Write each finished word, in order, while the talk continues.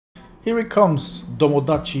Here it comes,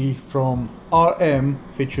 Domodachi from RM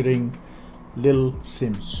featuring Lil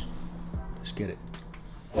Simz. Let's get it.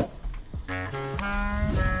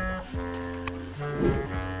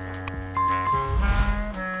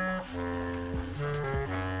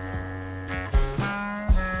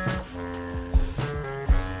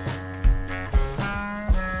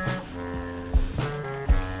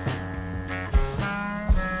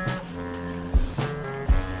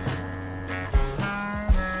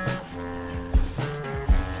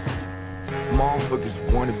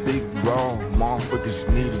 Motherfuckers want a big role, motherfuckers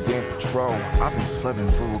need a damn patrol. I've been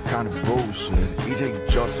slipping through a kind of bullshit. EJ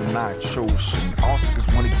jumps and I chose shit. All suckers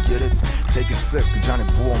wanna get it, take a sip, cause Johnny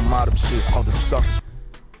Boy mod up shit. All the suckers.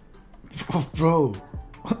 Bro,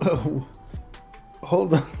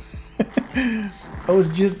 hold on. I was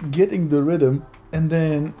just getting the rhythm, and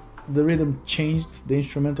then the rhythm changed. The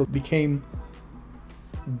instrumental became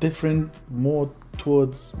different, more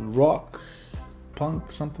towards rock,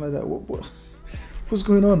 punk, something like that. What's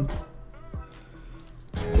going on?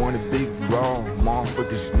 Want a big role,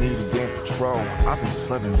 motherfuckers need a damn patrol. I've been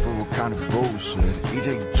slipping through a kind of bullshit.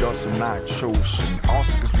 EJ jumps and I chose shit. All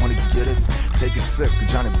suckers wanna get it, take a sip, cause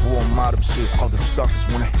Johnny Boy mod up shit. All the suckers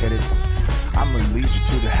wanna hit it. I'ma lead you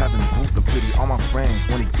to the heaven group and pity all my friends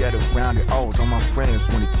when they get around it. Always all my friends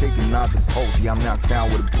when they take another pose. Yeah, I'm out town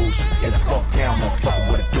with a bullshit. Get the fuck down, motherfucker,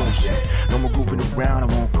 with a doing shit. No more goofing around,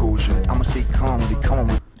 I won't cool shit. I'ma stay calm when they come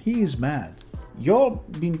with. He is mad. Y'all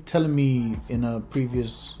been telling me in a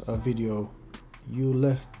previous video, you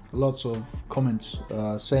left lots of comments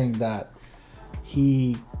saying that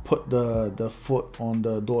he put the foot on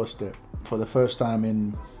the doorstep for the first time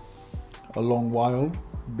in a long while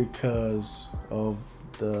because of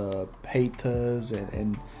the haters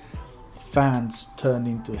and fans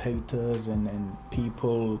turning to haters and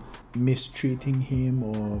people mistreating him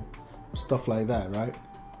or stuff like that, right?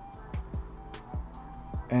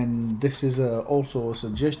 And this is also a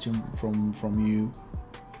suggestion from you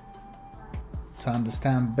to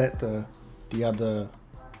understand better the other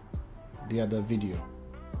video.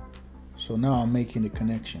 So now I'm making the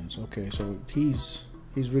connections. Okay, so he's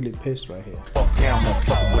really pissed right here. Fuck down,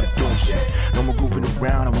 motherfucker, with a doing shit. No more goofing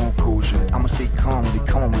around, I won't cool shit. I'ma stay calm when they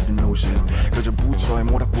come with the no shit. Cause your boots are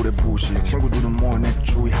more than that bullshit. 친구들은 more than that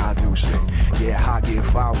true high do shit. Get high, get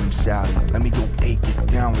fire when shouting. Let me go 8, get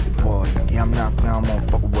down with the party. Yeah, I'm knocked down,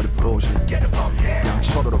 motherfucker, with the bullshit. Get the fuck down. Yeah, I'm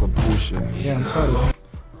short of the bullshit. Yeah,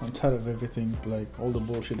 I'm tired of everything, like all the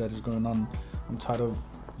bullshit that is going on. I'm tired of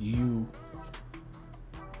you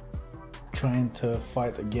trying to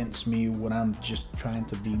fight against me when I'm just trying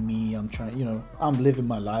to be me. I'm trying, you know, I'm living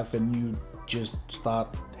my life and you just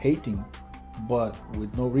start hating, but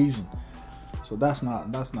with no reason. So that's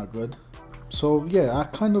not good. So yeah, I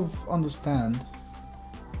kind of understand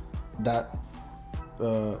that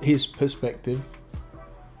his perspective,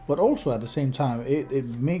 but also at the same time it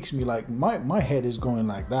makes me like my head is going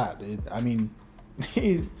like that. I mean,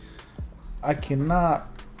 I cannot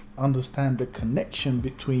understand the connection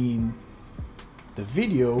between the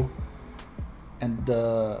video and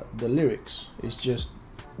the lyrics. It's just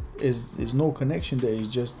is no connection there. It's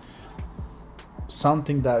just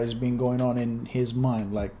something that has been going on in his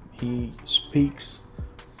mind. Like he speaks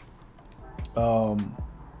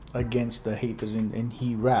against the haters and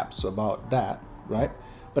he raps about that, right?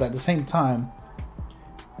 But at the same time,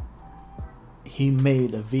 he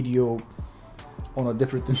made a video on a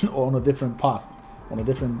different path, on a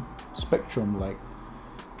different spectrum. Like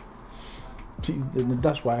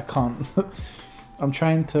that's why I can't. I'm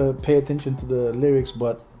trying to pay attention to the lyrics,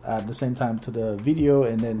 but at the same time to the video,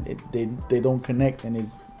 and then they don't connect, and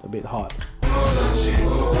it's a bit hard.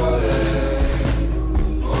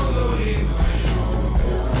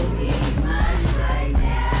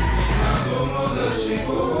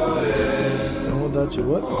 Domodachi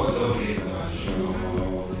what?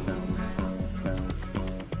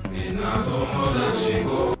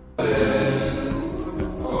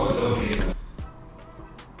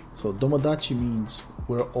 So Domodachi means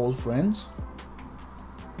we're all friends.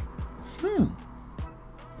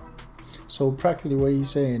 So practically what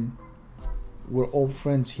he's saying, we're all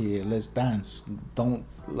friends here, let's dance.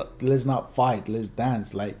 Let's not fight, let's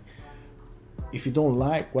dance. Like, if you don't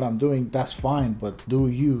like what I'm doing, that's fine, but do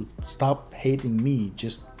you. Stop hating me.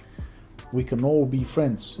 Just, we can all be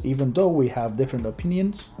friends, even though we have different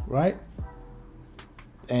opinions, right?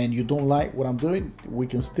 And you don't like what I'm doing, we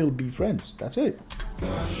can still be friends. That's it.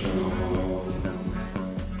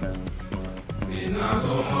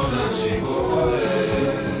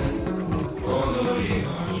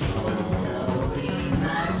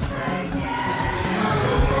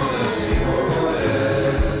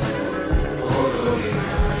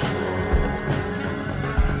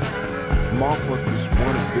 Motherfuckers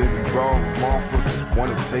wanna big and grow. Motherfuckers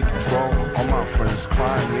wanna take control. All my friends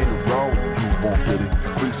crying in a row. You won't get it.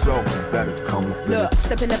 Free soul, better come with it. Look,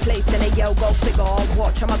 step in the place and they yell, go figure.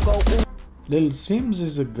 Watch, I'ma go. Lil Simz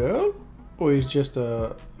is a girl, or is just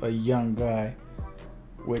a young guy,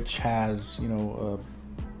 which has, you know,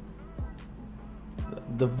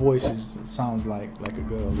 the voice sounds like a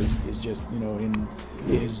girl. It's just, you know, in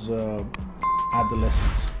his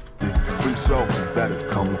adolescence. Free soul, better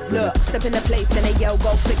come with it. Look, step in the place and they yell,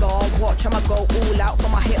 go figure. Watch, I'ma go all out for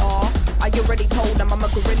my hitter. I already told them I'm a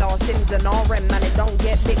gorilla. Simz and RM, man, it don't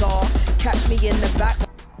get bigger. Catch me in the back.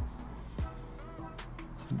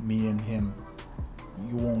 Me and him,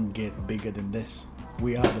 you won't get bigger than this.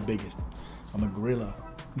 We are the biggest. I'm a gorilla.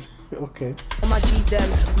 Okay. My G's them,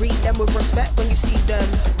 greet them with respect when you see them.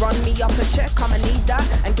 Run me up a check, I'ma need that.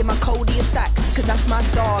 And give my Cody a stack, cause that's my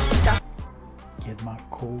dog. That's Get my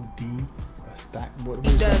Cody a stack. What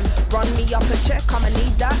them. that? Run me up a check, I'ma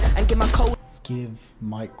need that. And give my Cody. Give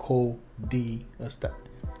my Cody a stack.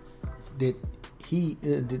 Did he?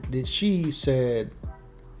 Did she said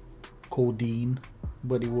codeine,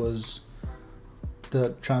 but it was,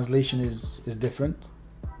 the translation is different,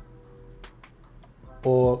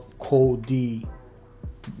 or Cody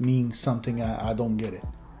means something I don't get it.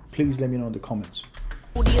 Please let me know in the comments.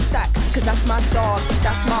 Cody a stack, cause that's my dog,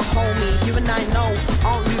 that's my homie. You and I know,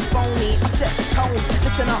 aren't you phony? I set the tone,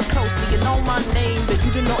 listen up closely. You know my name, but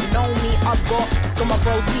you do not know me. I've got my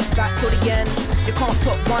bros, he's back till the end. You can't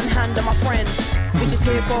put one hand on my friend. We just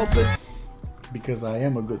here for a good. Because I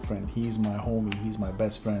am a good friend. He's my homie, he's my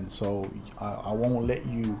best friend, so I won't let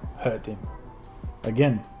you hurt him.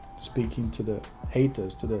 Again, speaking to the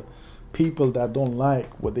haters, to the people that don't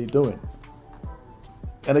like what they're doing.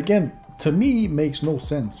 And again, to me, it makes no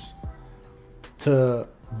sense to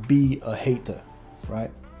be a hater,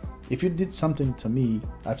 right? If you did something to me,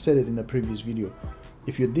 I've said it in the previous video,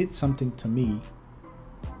 if you did something to me,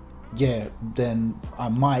 yeah, then I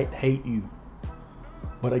might hate you.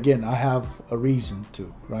 But again, I have a reason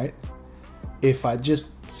to, right? If I just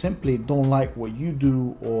simply don't like what you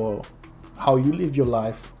do or how you live your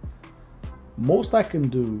life, most I can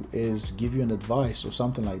do is give you an advice or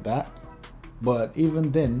something like that. But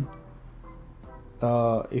even then,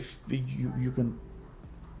 if you can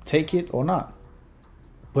take it or not,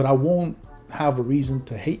 but I won't have a reason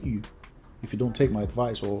to hate you if you don't take my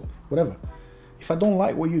advice or whatever. If I don't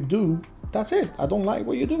like what you do, that's it. I don't like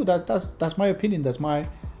what you do. That's my opinion. That's my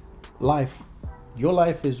life. Your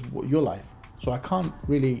life is your life. So I can't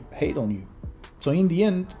really hate on you. So in the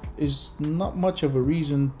end, it's not much of a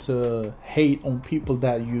reason to hate on people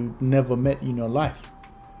that you never met in your life,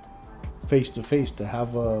 face to face, to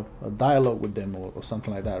have a dialogue with them or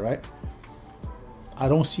something like that, right? I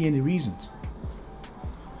don't see any reasons.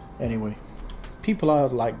 Anyway, people are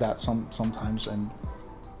like that sometimes, and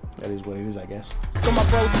that is what it is, I guess. Got my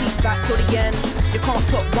bros, he's back till the end. You can't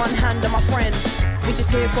put one hand on my friend. We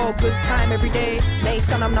just here for a good time every day. Nay,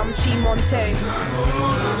 son, I'm Chi Monte.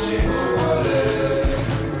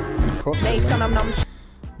 Nay, son, I'm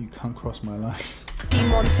You can't cross my lines. Chi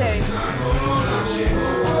Monte.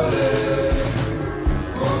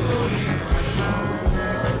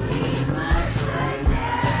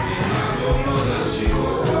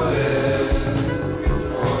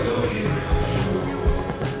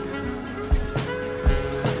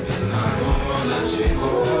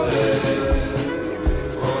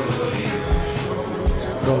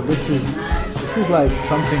 Bro, this is like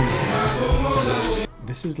something.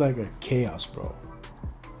 This is like a chaos, bro.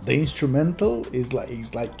 The instrumental is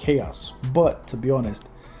like chaos. But to be honest,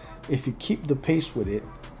 if you keep the pace with it,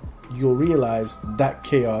 you'll realize that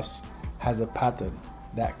chaos has a pattern.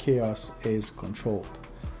 That chaos is controlled.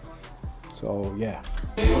 So yeah.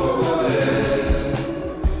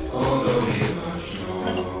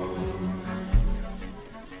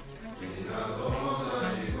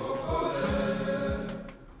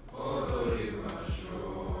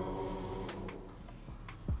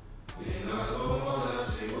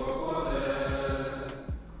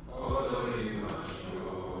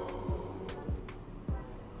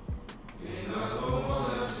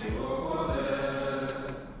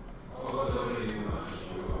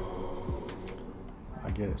 I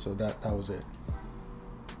get it. So that was it.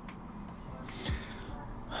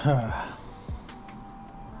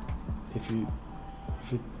 If you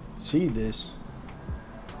see this,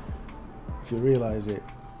 if you realize it,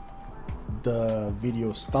 the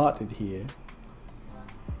video started here,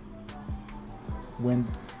 went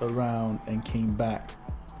around and came back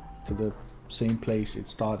to the same place it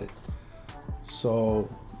started. So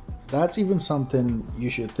that's even something you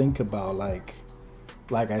should think about.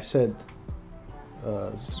 Like I said,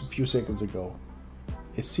 a few seconds ago.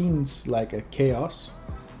 It seems like a chaos,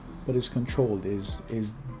 but it's controlled, is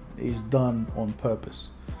done on purpose.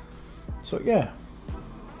 So yeah,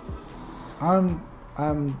 I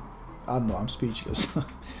don't know, I'm speechless.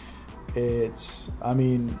 I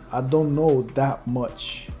mean, I don't know that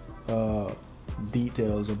much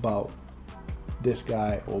details about this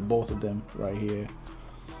guy or both of them right here,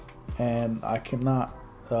 and I cannot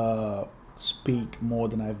speak more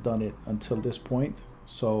than I've done it until this point.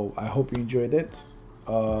 So I hope you enjoyed it.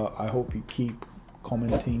 I hope you keep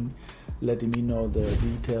commenting, letting me know the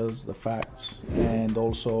details, the facts, and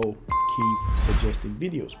also keep suggesting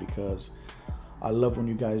videos, because I love when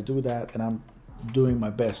you guys do that, and I'm doing my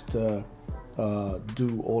best to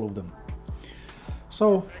do all of them.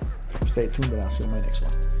 So stay tuned, and I'll see you in my next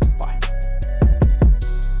one.